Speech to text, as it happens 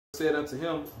said unto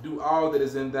him, do all that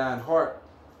is in thine heart.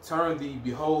 Turn thee,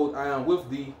 behold, I am with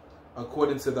thee,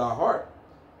 according to thy heart.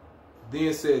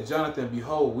 Then said Jonathan,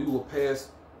 behold, we will pass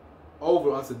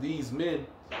over unto these men,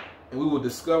 and we will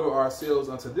discover ourselves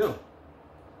unto them.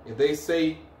 If they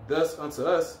say thus unto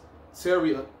us,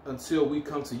 tarry until we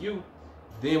come to you,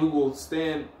 then we will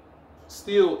stand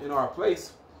still in our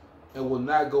place, and will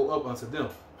not go up unto them.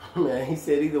 Man, he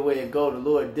said either way it go, the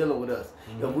Lord dealing with us.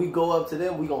 If we go up to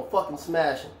them, we gonna fucking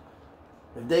smash them.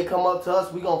 If they come up to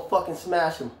us, we gonna fucking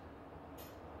smash them.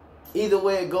 Either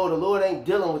way it go, the Lord ain't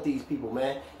dealing with these people,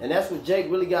 man. And that's what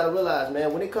Jake really got to realize,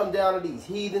 man. When it come down to these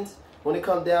heathens, when it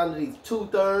come down to these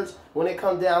 2/3, when it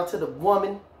come down to the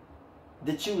woman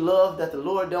that you love that the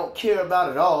Lord don't care about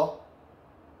at all,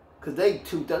 because they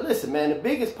 2/3. Listen, man, the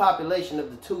biggest population of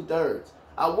the 2/3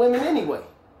 are women anyway.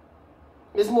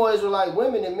 It's more Israelite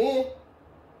women than men.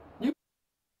 You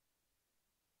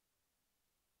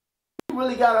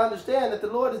really got to understand that the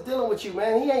Lord is dealing with you,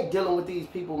 man. He ain't dealing with these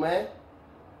people, man.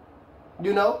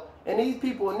 You know? And these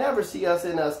people will never see us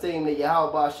in the esteem that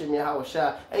Yahweh Ba'ashem Yahweh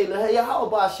Shai. Hey, Yahweh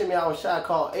Ba'ashem Yahweh Shai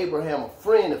called Abraham a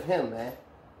friend of him, man.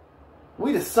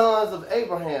 We the sons of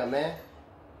Abraham, man.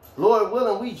 Lord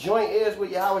willing, we joint heirs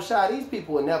with Yahweh Shai. These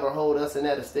people will never hold us in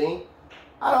that esteem.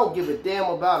 I don't give a damn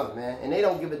about them, man. And they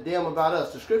don't give a damn about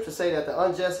us. The scriptures say that the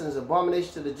unjust is an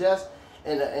abomination to the just,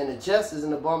 and the just is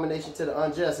an abomination to the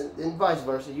unjust, and vice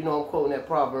versa. You know I'm quoting that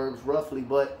Proverbs roughly,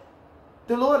 but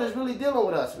the Lord is really dealing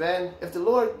with us, man. If the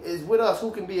Lord is with us, who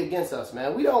can be against us,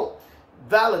 man? We don't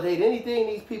validate anything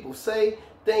these people say,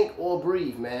 think, or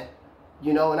breathe, man.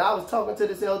 You know, and I was talking to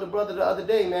this elder brother the other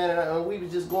day, man, and we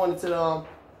was just going into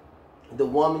the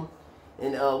woman,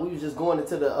 and we was just going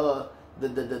into the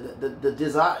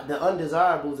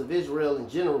undesirables of Israel in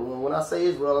general. And when I say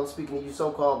Israel, I'm speaking to you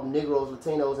so-called Negroes,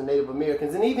 Latinos, and Native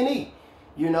Americans, and even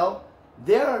you know,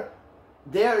 their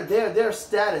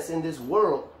status in this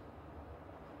world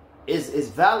is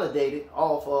validated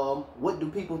off what do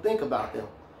people think about them.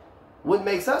 What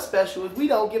makes us special is we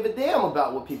don't give a damn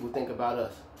about what people think about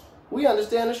us. We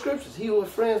understand the scriptures. He who is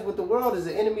friends with the world is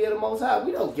the enemy of the Most High.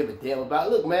 We don't give a damn about it.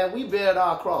 Look, man, we bared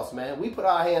our cross, man. We put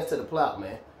our hands to the plow,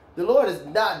 man. The Lord is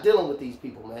not dealing with these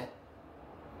people, man.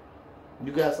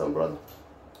 You got something, brother?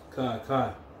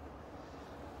 Kind.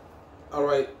 All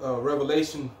right,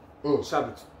 Revelation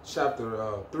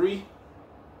chapter 3.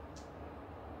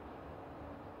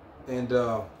 And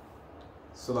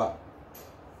Salah.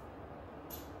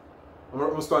 I'm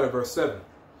going to start at verse 7.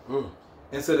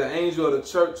 And to the angel of the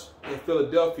church in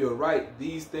Philadelphia write,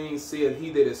 these things said he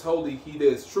that is holy, he that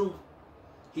is true,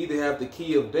 he that hath the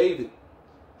key of David,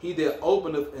 he that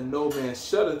openeth and no man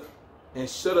shutteth, and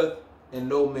shutteth and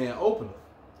no man openeth.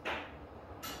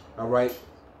 All right.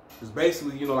 It's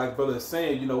basically, you know, like brother is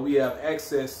saying, you know, we have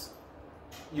access,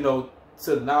 you know,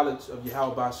 to the knowledge of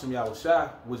Yahweh Ba'ashem Yahweh Shai,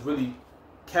 which really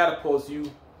catapults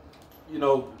you, you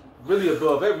know, really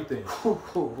above everything.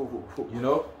 You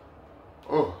know?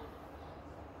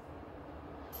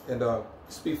 And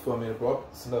speak for a minute, bro.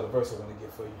 It's another verse I want to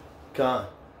get for you. Con.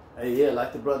 Hey, yeah,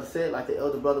 like the brother said, like the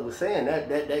elder brother was saying,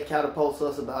 that catapults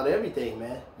us about everything,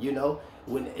 man. You know,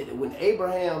 when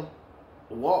Abraham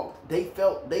walked, they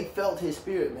felt his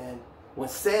spirit, man. When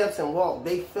Samson walked,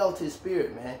 they felt his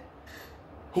spirit, man.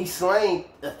 He slain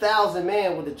 1,000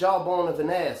 men with the jawbone of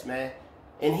an ass, man.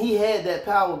 And he had that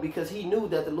power because he knew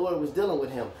that the Lord was dealing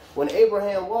with him. When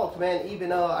Abraham walked, man,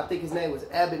 even I think his name was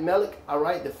Abimelech, all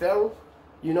right, the Pharaoh,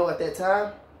 you know, at that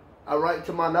time, all right,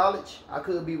 to my knowledge, I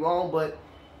could be wrong, but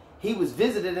he was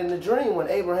visited in a dream when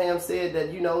Abraham said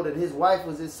that, you know, that his wife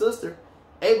was his sister.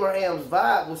 Abraham's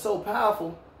vibe was so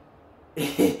powerful,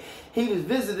 he was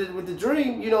visited with the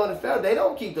dream, you know, in the Pharaoh. They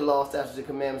don't keep the law, statutes, and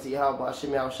commandments of Yahweh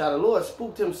Ba'ashem Yahweh Shai. The Lord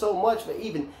spooked him so much for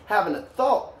even having a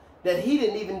thought that he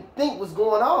didn't even think was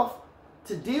going off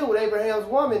to deal with Abraham's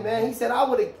woman, man. He said, I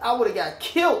would have got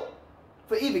killed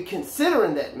for even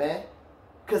considering that, man.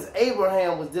 Because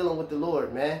Abraham was dealing with the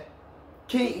Lord, man.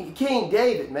 King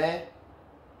David, man.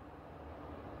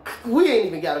 We ain't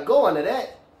even got to go into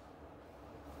that.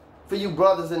 For you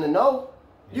brothers in the know,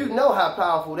 you know how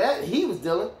powerful that he was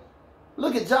dealing.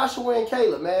 Look at Joshua and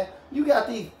Caleb, man. You got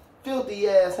these filthy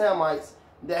ass Hamites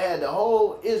that had the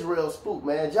whole Israel spooked,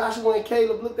 man. Joshua and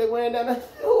Caleb, look, they went down there.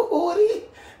 Who are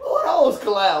those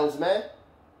clowns, man?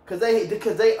 Because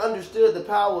they understood the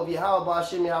power of Yahweh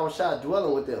Ba'ashem Yahweh Shai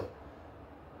dwelling with them.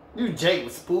 You Jake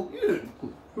was spooked.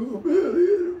 Who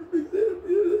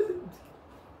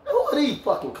are these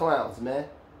fucking clowns, man?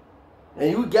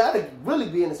 And you got to really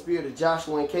be in the spirit of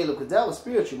Joshua and Caleb, because that was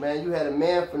spiritual, man. You had a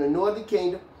man from the northern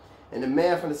kingdom and a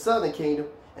man from the southern kingdom,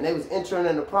 and they was entering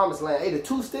in the promised land. Hey, the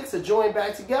two sticks are joined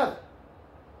back together.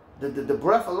 the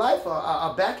breath of life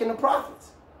are back in the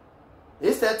prophets.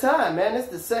 It's that time, man. It's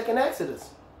the second Exodus.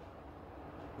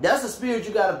 That's the spirit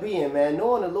you got to be in, man.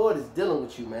 Knowing the Lord is dealing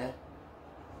with you, man.